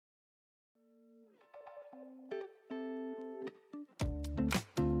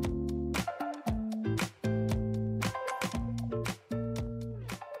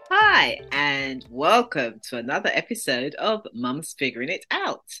Hi, and welcome to another episode of Mum's Figuring It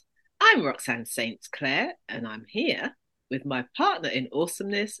Out. I'm Roxanne St. Clair, and I'm here with my partner in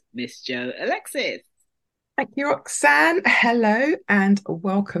awesomeness, Miss Jo Alexis. Thank you, Roxanne. Hello and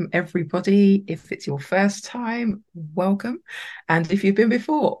welcome, everybody. If it's your first time, welcome. And if you've been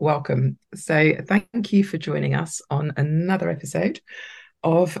before, welcome. So, thank you for joining us on another episode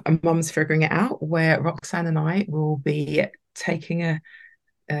of Mum's Figuring It Out, where Roxanne and I will be taking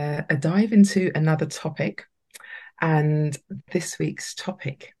a dive into another topic. And this week's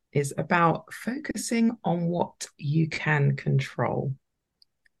topic is about focusing on what you can control.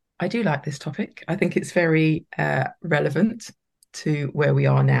 I do like this topic. I think it's very relevant to where we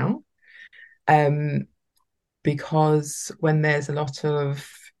are now. Um, because when there's a lot of,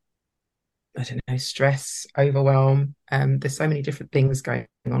 I don't know, stress, overwhelm, there's so many different things going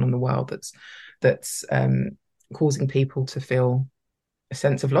on in the world that's causing people to feel a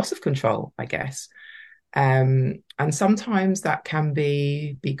sense of loss of control, I guess. And sometimes that can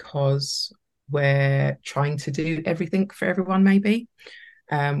be because we're trying to do everything for everyone, maybe.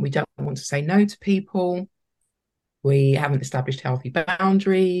 We don't want to say no to people. We haven't established healthy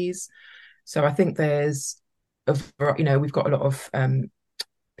boundaries. So I think we've got a lot of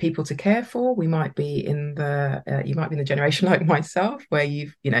people to care for. We might be in you might be in the generation like myself, where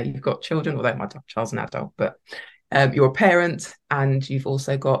you've got children, although my child's an adult, but you're a parent and you've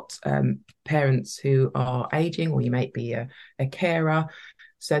also got parents who are aging, or you may be a carer.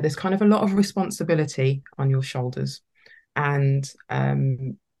 So there's kind of a lot of responsibility on your shoulders. And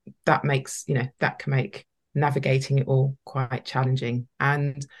that can make navigating it all quite challenging.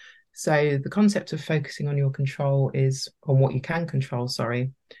 And so the concept of focusing on your control is on what you can control,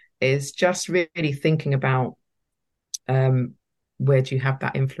 sorry, is just really thinking about where do you have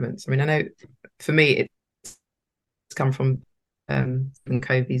that influence. I mean, I know for me it's come from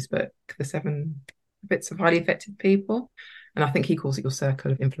Covey's book, The Seven Habits of Highly Effective People. And I think he calls it your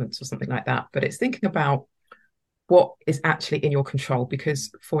circle of influence or something like that. But it's thinking about what is actually in your control,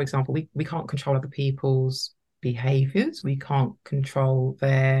 because, for example, we can't control other people's behaviors, we can't control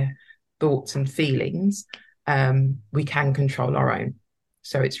their thoughts and feelings. We can control our own.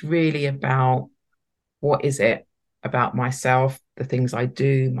 So it's really about, what is it about myself, the things I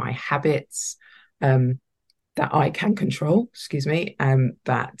do, my habits, that I can control,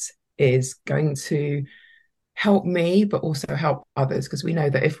 that is going to help me, but also help others. Because we know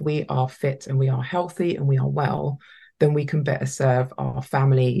that if we are fit and we are healthy and we are well, then we can better serve our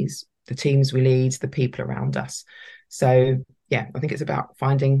families, the teams we lead, the people around us. So, yeah, I think it's about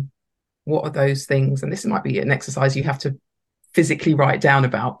finding what are those things. And this might be an exercise you have to physically write down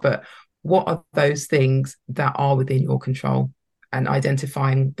about, but what are those things that are within your control, and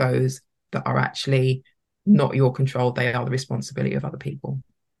identifying those that are actually not your control. They are the responsibility of other people.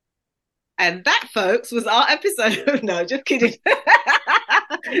 And that, folks, was our episode. No, just kidding.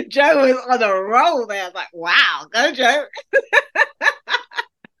 Jo was on a roll there. I was like, wow, go Jo.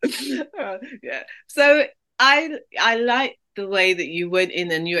 Yeah. So I like the way that you went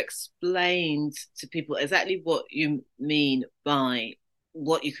in and you explained to people exactly what you mean by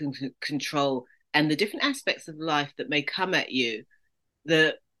what you can control and the different aspects of life that may come at you,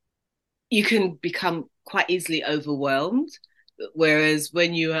 that you can become quite easily overwhelmed. Whereas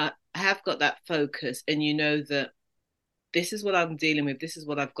when you have got that focus and you know that this is what I'm dealing with, this is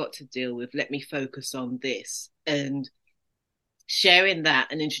what I've got to deal with, let me focus on this. And sharing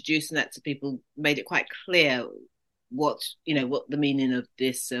that and introducing that to people made it quite clear what the meaning of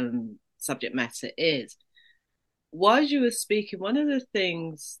this subject matter is. While you were speaking, one of the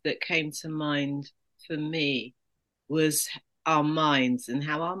things that came to mind for me was our minds and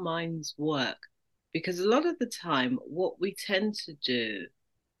how our minds work. Because a lot of the time, what we tend to do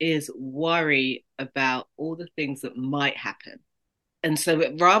is worry about all the things that might happen. And so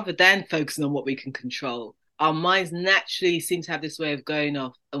rather than focusing on what we can control, our minds naturally seem to have this way of going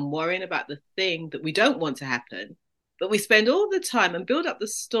off and worrying about the thing that we don't want to happen. But we spend all the time and build up the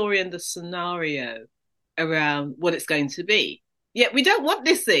story and the scenario around what it's going to be. Yet we don't want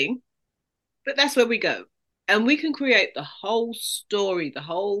this thing, but that's where we go. And we can create the whole story, the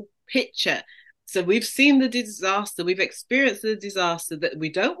whole picture. So we've seen the disaster, we've experienced the disaster that we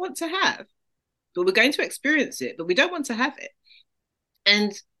don't want to have, but we're going to experience it, but we don't want to have it.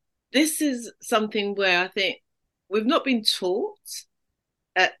 And this is something where I think we've not been taught,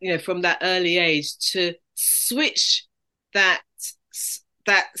 from that early age to switch that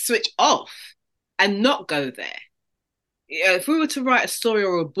switch off and not go there. If we were to write a story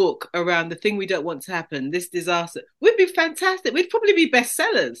or a book around the thing we don't want to happen, this disaster, we'd be fantastic. We'd probably be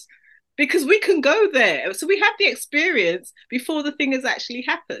bestsellers because we can go there. So we have the experience before the thing has actually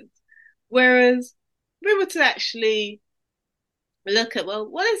happened. Whereas we were to actually look at, well,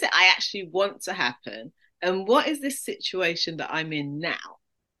 what is it I actually want to happen? And what is this situation that I'm in now?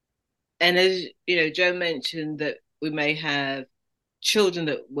 And as you know, Joe mentioned that we may have children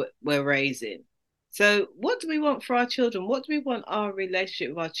that we're raising. So, what do we want for our children? What do we want our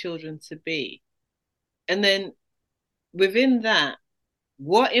relationship with our children to be? And then within that,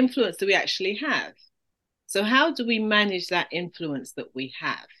 what influence do we actually have? So, how do we manage that influence that we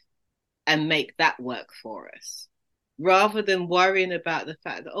have and make that work for us? Rather than worrying about the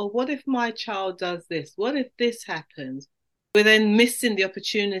fact that, oh, what if my child does this? What if this happens? We're then missing the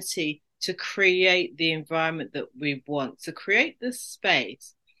opportunity to create the environment that we want, to create the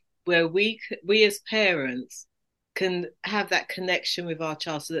space where we as parents can have that connection with our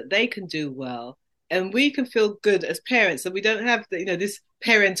child so that they can do well and we can feel good as parents, and we don't have the, this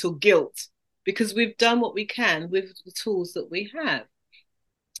parental guilt because we've done what we can with the tools that we have.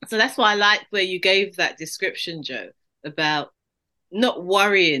 So that's why I like where you gave that description, Joe, about not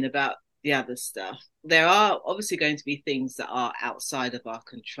worrying about the other stuff. There are obviously going to be things that are outside of our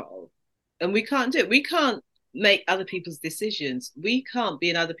control, and we can't do it. We can't make other people's decisions. We can't be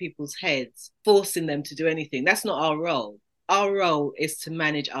in other people's heads, forcing them to do anything. That's not our role. Our role is to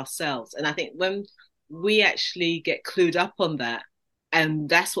manage ourselves. And I think when we actually get clued up on that, and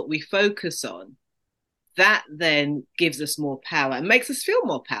that's what we focus on, that then gives us more power and makes us feel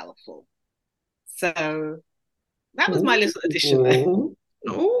more powerful. So that was my little addition there.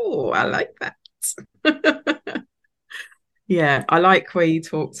 Oh, I like that. Yeah, I like where you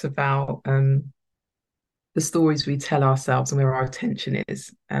talked about the stories we tell ourselves and where our attention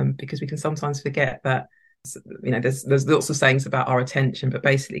is, because we can sometimes forget that, there's lots of sayings about our attention, but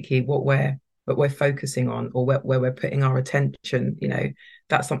basically what we're focusing on, or where we're putting our attention,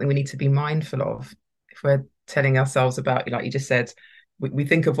 that's something we need to be mindful of. If we're telling ourselves about, like you just said, we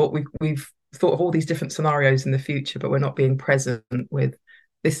think of what we've thought of all these different scenarios in the future, but we're not being present with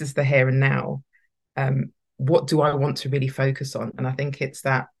this is the here and now. What do I want to really focus on? And I think it's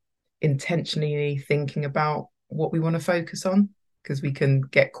that intentionally thinking about what we want to focus on, because we can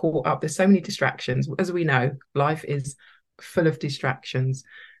get caught up. There's so many distractions. As we know, life is full of distractions,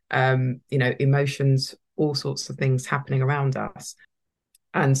 emotions, all sorts of things happening around us.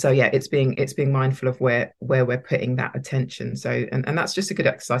 And so yeah, it's being mindful of where we're putting that attention. So and that's just a good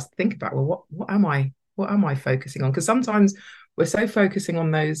exercise to think about. Well, what am I focusing on? Because sometimes we're so focusing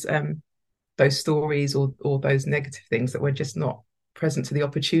on those stories or those negative things that we're just not present to the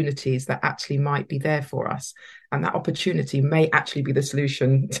opportunities that actually might be there for us. And that opportunity may actually be the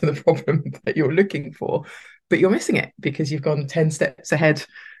solution to the problem that you're looking for, but you're missing it because you've gone 10 steps ahead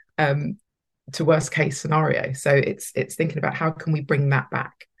to worst case scenario. So it's thinking about how can we bring that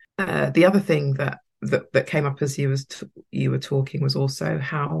back. The other thing that came up as you were talking was also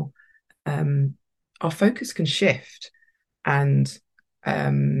how our focus can shift, and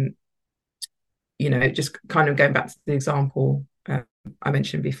just kind of going back to the example I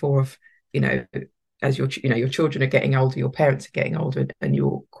mentioned before of, as your children are getting older, your parents are getting older, and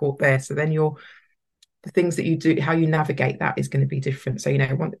you're caught there. So then the things that you do, how you navigate that is going to be different. So,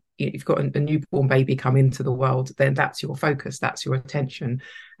 you've got a newborn baby come into the world, then that's your focus, that's your attention.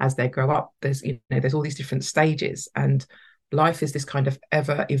 As they grow up, there's all these different stages, and life is this kind of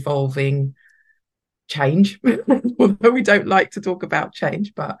ever evolving change. Although we don't like to talk about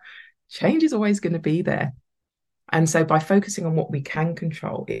change, but change is always going to be there. And so by focusing on what we can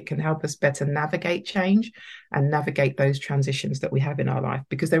control, it can help us better navigate change and navigate those transitions that we have in our life,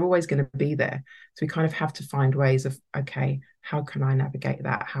 because they're always going to be there. So we kind of have to find ways of, okay, how can I navigate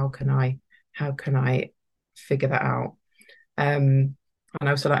that? How can I figure that out? And I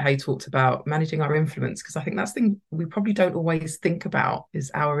also like how you talked about managing our influence, because I think that's the thing we probably don't always think about,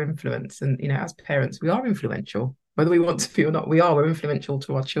 is our influence. And, as parents, we are influential, whether we want to be or not. We're influential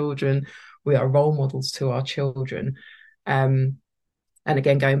to our children. We are role models to our children. And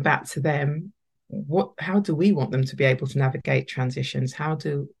again, going back to them, how do we want them to be able to navigate transitions? How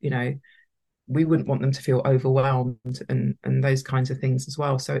do, we wouldn't want them to feel overwhelmed and those kinds of things as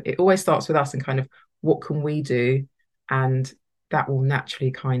well. So it always starts with us, and kind of what can we do? And that will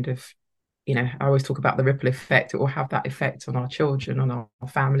naturally kind of, I always talk about the ripple effect. It will have that effect on our children, on our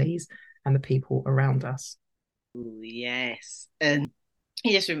families, and the people around us. Ooh, yes. And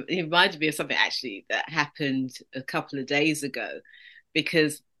it reminded me of something actually that happened a couple of days ago,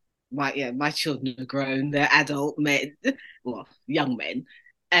 because my children are grown, they're adult men, well, young men,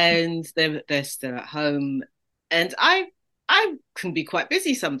 and they're still at home, and I can be quite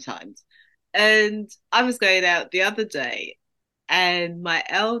busy sometimes. And I was going out the other day, and my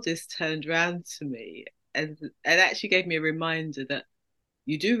eldest turned around to me and actually gave me a reminder that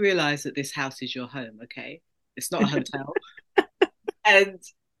you do realize that this house is your home, okay? It's not a hotel. And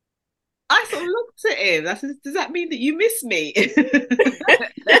I sort of looked at him. I said, does that mean that you miss me? And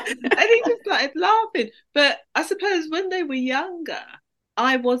he just started laughing. But I suppose when they were younger,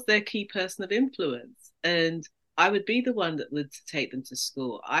 I was their key person of influence. And I would be the one that would take them to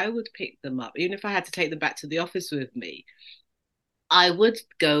school. I would pick them up. Even if I had to take them back to the office with me, I would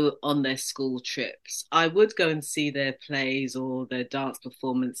go on their school trips. I would go and see their plays or their dance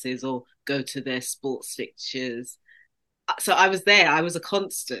performances or go to their sports fixtures. So I was there. I was a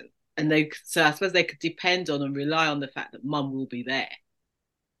constant. So I suppose they could depend on and rely on the fact that mum will be there.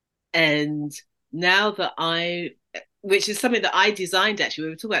 And now that which is something that I designed actually, we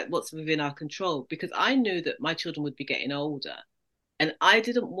were talking about what's within our control, because I knew that my children would be getting older and I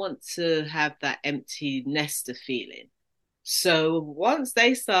didn't want to have that empty nester feeling. So once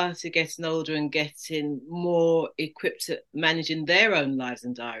they started getting older and getting more equipped at managing their own lives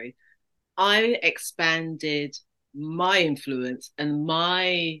and diaries, I expanded my influence and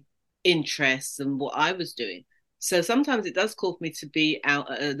my interests and what I was doing. So sometimes it does call for me to be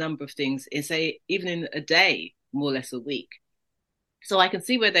out at a number of things, in say even in a day, more or less a week. So I can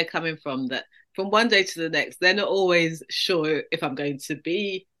see where they're coming from, that from one day to the next, they're not always sure if I'm going to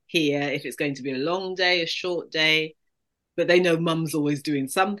be here, if it's going to be a long day, a short day, but they know mum's always doing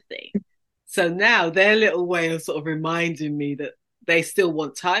something. So now their little way of sort of reminding me that they still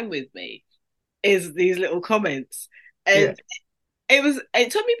want time with me is these little comments. And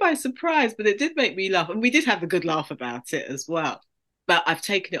it took me by surprise, but it did make me laugh. And we did have a good laugh about it as well. But I've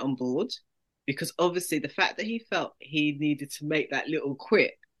taken it on board because obviously the fact that he felt he needed to make that little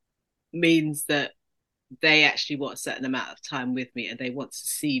quip means that they actually want a certain amount of time with me and they want to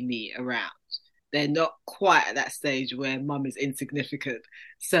see me around. They're not quite at that stage where mum is insignificant.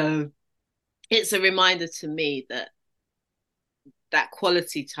 So it's a reminder to me that that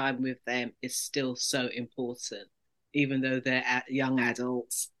quality time with them is still so important, even though they're young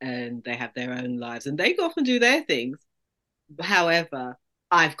adults and they have their own lives and they go off and do their things. However,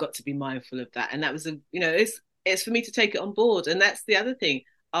 I've got to be mindful of that. And that was, it's for me to take it on board. And that's the other thing.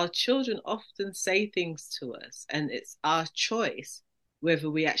 Our children often say things to us and it's our choice whether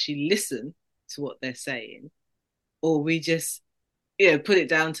we actually listen to what they're saying or we just put it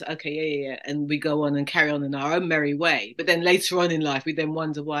down to okay, yeah, and we go on and carry on in our own merry way. But then later on in life we then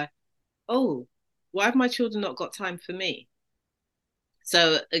wonder why have my children not got time for me?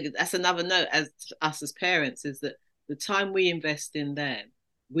 So that's another note as us as parents, is that the time we invest in them,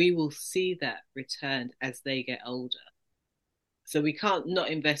 we will see that returned as they get older. So we can't not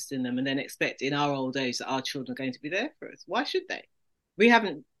invest in them and then expect in our old age that our children are going to be there for us. Why should they? We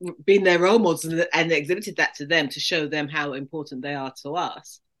haven't been their role models and exhibited that to them to show them how important they are to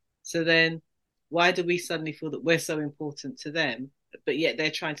us. So then why do we suddenly feel that we're so important to them, but yet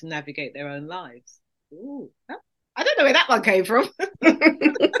they're trying to navigate their own lives? Ooh, I don't know where that one came from.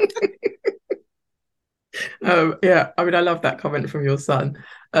 Yeah, I mean, I love that comment from your son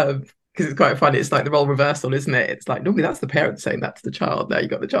because it's quite funny. It's like the role reversal, isn't it? It's like normally that's the parent saying that to the child. Now you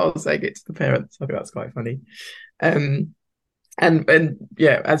got the child saying it to the parents. I think that's quite funny. And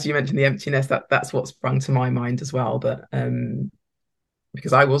yeah, as you mentioned, the emptiness, that's what sprung to my mind as well. But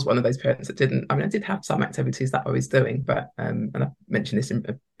because I was one of those parents that didn't. I mean, I did have some activities that I was doing, but and I mentioned this in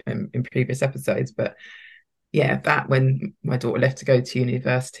previous episodes. But yeah, that when my daughter left to go to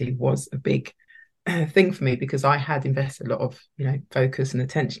university was a big thing for me because I had invested a lot of focus and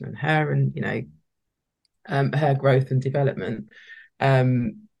attention on her and her growth and development.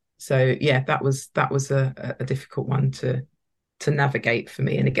 So yeah, that was a difficult one to navigate for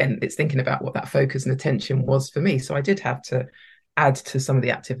me. And again, it's thinking about what that focus and attention was for me. So I did have to add to some of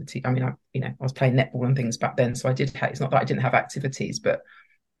the activity. I mean, I was playing netball and things back then, so I did. It's not that I didn't have activities, but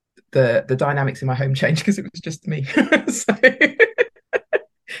the dynamics in my home changed because it was just me. So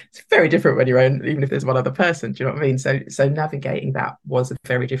it's very different when you're own, even if there's one other person. Do you know what I mean? So navigating that was a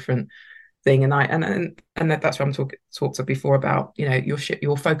very different thing. And that's what I'm talked to before about.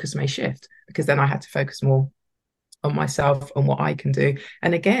 Your focus may shift because then I had to focus more on myself and what I can do.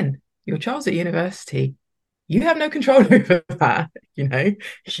 And again, your child's at university, you have no control over that.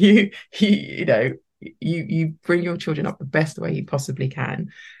 You bring your children up the best way you possibly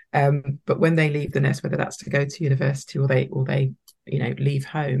can. But when they leave the nest, whether that's to go to university or they leave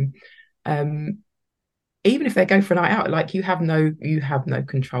home, even if they go for a night out, like you have no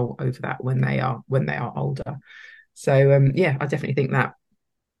control over that when they are older. So yeah, I definitely think that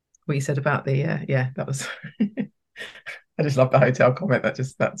what you said about the that was I just love the hotel comment.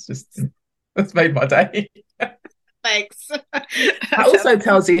 That's made my day. Thanks. That also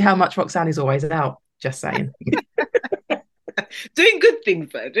tells you how much Roxanne is always out. Just saying. Doing good things,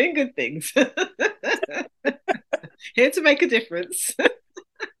 though. Doing good things. Here to make a difference. But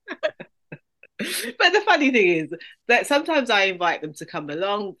the funny thing is that sometimes I invite them to come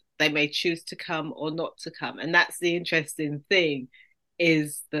along. They may choose to come or not to come. And that's the interesting thing,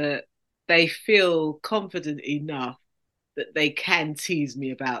 is that they feel confident enough that they can tease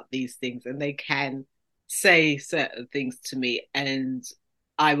me about these things and they can say certain things to me and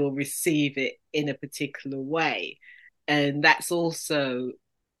I will receive it in a particular way. And that's also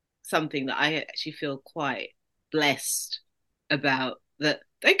something that I actually feel quite blessed about, that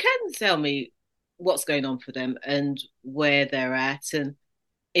they can tell me what's going on for them and where they're at. And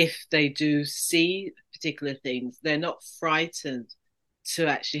if they do see particular things, they're not frightened to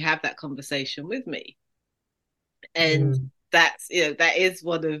actually have that conversation with me. And that's, that is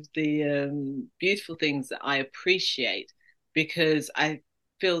one of the beautiful things that I appreciate, because I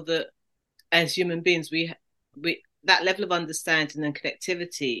feel that as human beings, we that level of understanding and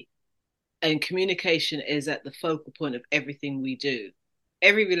connectivity and communication is at the focal point of everything we do.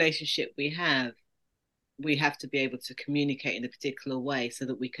 Every relationship we have to be able to communicate in a particular way so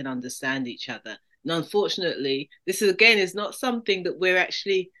that we can understand each other. And unfortunately, this is, again, is not something that we're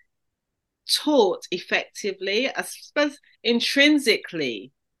actually taught effectively. I suppose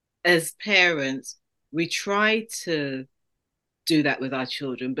intrinsically, as parents, we try to do that with our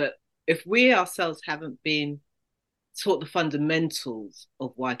children, but if we ourselves haven't been taught the fundamentals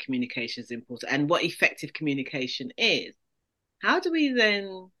of why communication is important and what effective communication is, how do we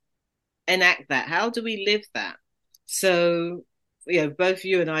then enact that? How do we live that? So, both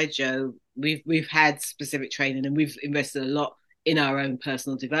you and I, Jo, we've had specific training and we've invested a lot in our own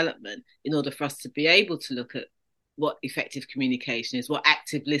personal development in order for us to be able to look at what effective communication is, what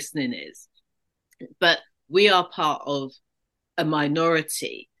active listening is. But we are part of a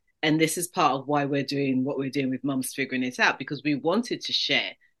minority. And this is part of why we're doing what we're doing with Mums Figuring It Out, because we wanted to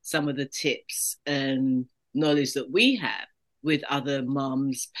share some of the tips and knowledge that we have with other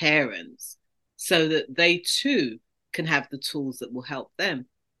mums, parents, so that they too can have the tools that will help them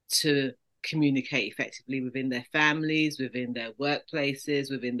to communicate effectively within their families, within their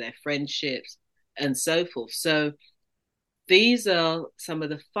workplaces, within their friendships, and so forth. So these are some of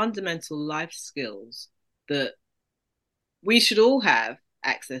the fundamental life skills that we should all have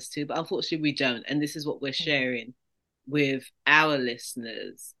access to, but unfortunately we don't. And this is what we're sharing with our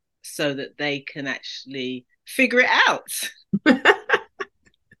listeners so that they can actually figure it out.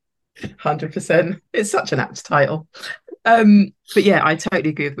 100%. It's such an apt title. But yeah, I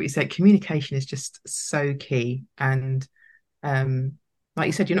totally agree with what you said. Communication is just so key. And like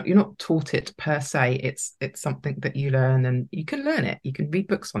you said, you're not taught it per se. It's something that you learn, and you can learn it. You can read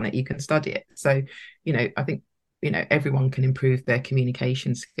books on it. You can study it. So, I think, everyone can improve their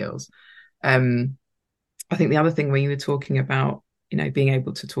communication skills. I think the other thing when you were talking about, being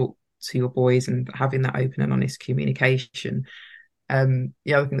able to talk to your boys and having that open and honest communication,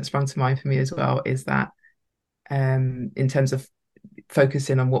 the other thing that sprung to mind for me as well is that in terms of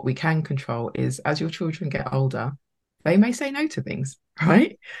focusing on what we can control, is as your children get older, they may say no to things,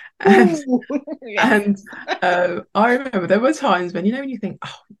 right? And, Yes. and I remember there were times when, when you think,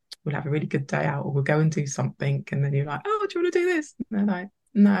 oh, we'll have a really good day out, or we'll go and do something, and then you're like, oh, do you want to do this? And they're like,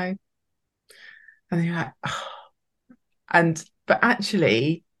 no. And then you're like, oh. But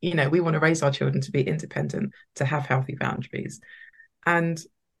actually, we want to raise our children to be independent, to have healthy boundaries. And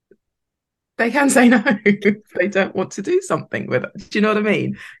they can say no if they don't want to do something with it. Do you know what I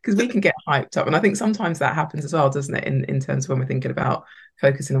mean? Because we can get hyped up. And I think sometimes that happens as well, doesn't it? In terms of when we're thinking about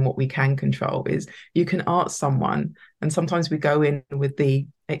focusing on what we can control, is you can ask someone, and sometimes we go in with the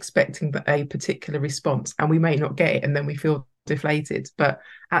expecting a particular response and we may not get it, and then we feel deflated. But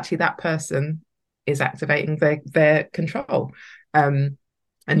actually that person is activating their control.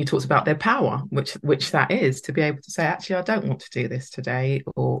 And you talked about their power, which that is, to be able to say, actually, I don't want to do this today,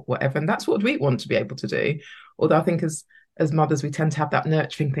 or whatever. And that's what we want to be able to do. Although I think as mothers, we tend to have that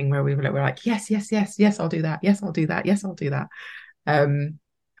nurturing thing where we're like, yes, yes, yes, yes, I'll do that. Yes, I'll do that. Yes, I'll do that. And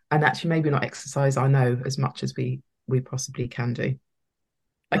actually maybe not exercise our no as much as we possibly can do.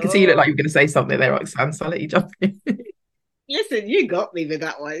 I can see you look like you're going to say something there, Roxanne, so I'll let you jump in. Listen, you got me with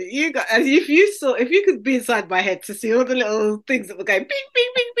that one. You got, as if you could be inside my head to see all the little things that were going bing,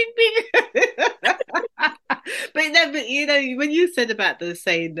 bing, bing, bing, bing. But when you said about the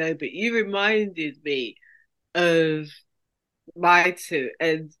saying no, but you reminded me of my two,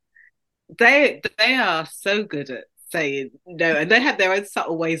 and they are so good at saying no, and they have their own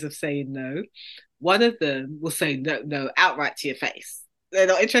subtle ways of saying no. One of them will say no outright to your face. They're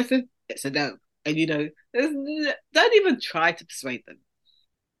not interested. It's a no. And don't even try to persuade them.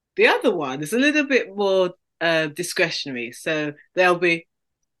 The other one is a little bit more discretionary. So they'll be,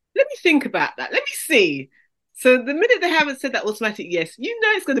 let me think about that. Let me see. So the minute they haven't said that automatic yes, you know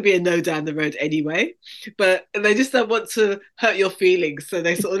it's going to be a no down the road anyway. But they just don't want to hurt your feelings, so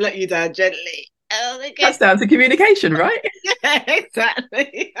they sort of let you down gently. Oh, okay. That's down to communication, right? Yeah,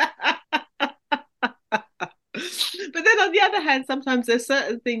 exactly. But then on the other hand, sometimes there's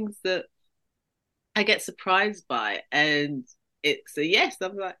certain things that I get surprised by, and it's a yes.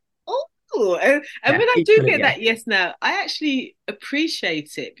 I'm like, oh, and Yeah, when I do equally, get yeah. that yes now, I actually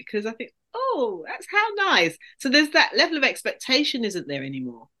appreciate it because I think, oh, that's how nice. So there's that level of expectation isn't there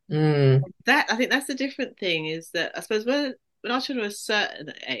anymore. Mm, That I think that's a different thing. Is that I suppose when our children are a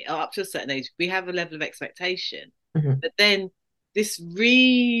certain age, or up to a certain age, we have a level of expectation, mhm, but then this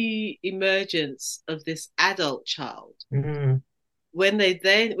re-emergence of this adult child mm. when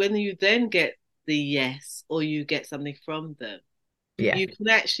you then get the yes or you get something from them, Yeah, you can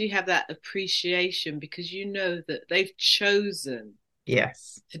actually have that appreciation because you know that they've chosen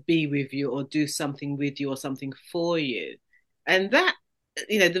yes, to be with you or do something with you or something for you. And that,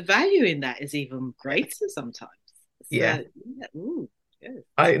 the value in that is even greater sometimes. So, yeah. yeah, ooh, yeah.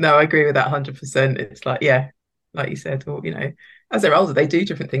 I agree with that 100%. It's like, yeah, like you said, or as they're older, they do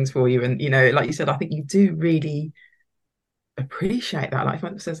different things for you, and like you said, I think you do really appreciate that. Like if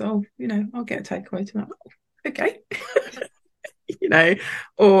someone says, "Oh, I'll get a takeaway tonight," oh, okay, you know,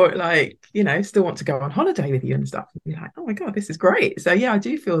 or like still want to go on holiday with you and stuff. And you're like, "Oh my God, this is great." So yeah, I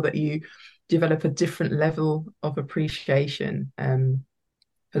do feel that you develop a different level of appreciation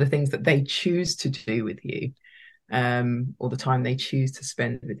for the things that they choose to do with you, or the time they choose to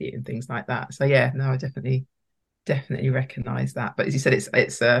spend with you and things like that. So yeah, no, I definitely recognize that. But as you said, it's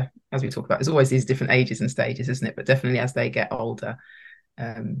as we talk about, there's always these different ages and stages, isn't it? But definitely as they get older,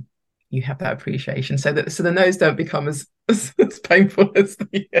 um, you have that appreciation, so the no's don't become as painful as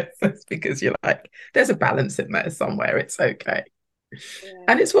the yeses, because you're like, there's a balance in there somewhere. It's okay, and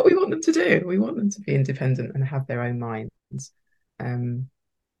Yeah. it's what we want them to do. We want them to be independent and have their own minds. Um,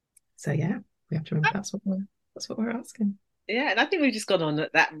 so yeah, we have to remember that's what we're asking. Yeah, and I think we've just gone on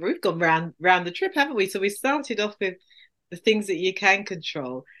that. We've gone round the trip, haven't we? So we started off with the things that you can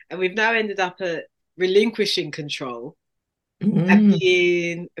control, and we've now ended up at relinquishing control and Mm,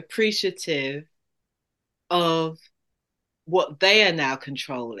 being appreciative of what they are now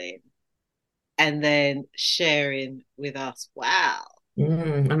controlling and then sharing with us. Wow. and How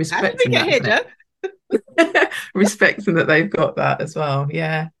did we respecting get that, here, isn't it? Joe? Respecting that they've got that as well.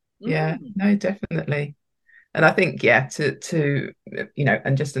 Yeah, yeah, Mm. no, definitely. And I think, yeah, to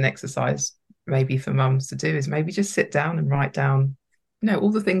and just an exercise maybe for mums to do is maybe just sit down and write down, all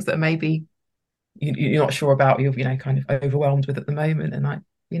the things that maybe you're not sure about, you're kind of overwhelmed with at the moment, and like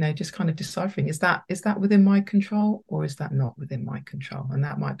just kind of deciphering, is that within my control, or is that not within my control? And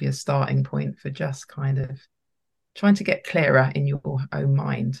that might be a starting point for just kind of trying to get clearer in your own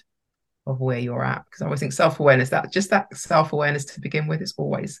mind of where you're at. Because I always think self-awareness, that self-awareness to begin with, is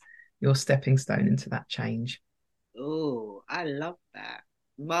always your stepping stone into that change. Oh, I love that.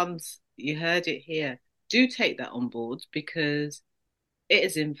 Mums, you heard it here. Do take that on board because it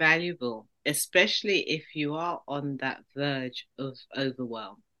is invaluable, especially if you are on that verge of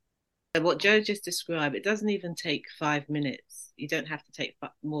overwhelm. And what Joe just described, it doesn't even take 5 minutes. You don't have to take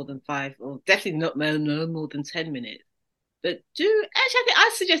more than five, or definitely not no more than 10 minutes. But actually, I think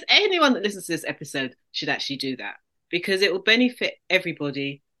I suggest anyone that listens to this episode should actually do that because it will benefit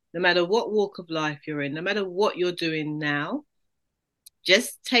everybody, no matter what walk of life you're in, no matter what you're doing now.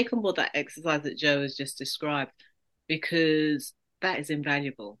 Just take on board that exercise that Joe has just described because that is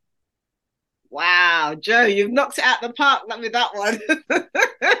invaluable. Wow, Joe, you've knocked it out of the park with that one.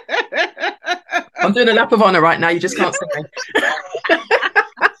 I'm doing a lap of honor right now. You just can't see me.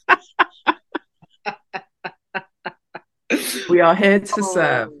 We are here to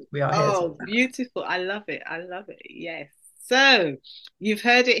serve. Oh, We are here to oh, serve. beautiful. I love it. I love it. Yes. So you've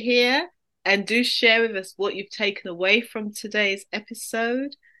heard it here, and do share with us what you've taken away from today's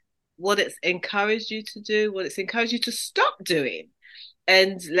episode, what it's encouraged you to do, what it's encouraged you to stop doing.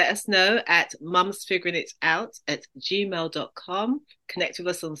 And let us know at mumsfiguringitout@gmail.com. Connect with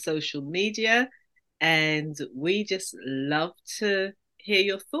us on social media. And we just love to hear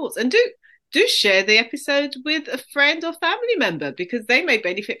your thoughts. And do share the episode with a friend or family member because they may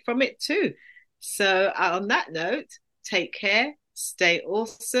benefit from it too. So on that note, take care, stay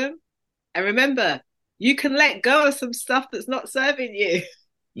awesome. And remember, you can let go of some stuff that's not serving you.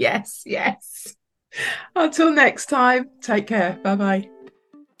 Yes, yes. Until next time, take care. Bye bye.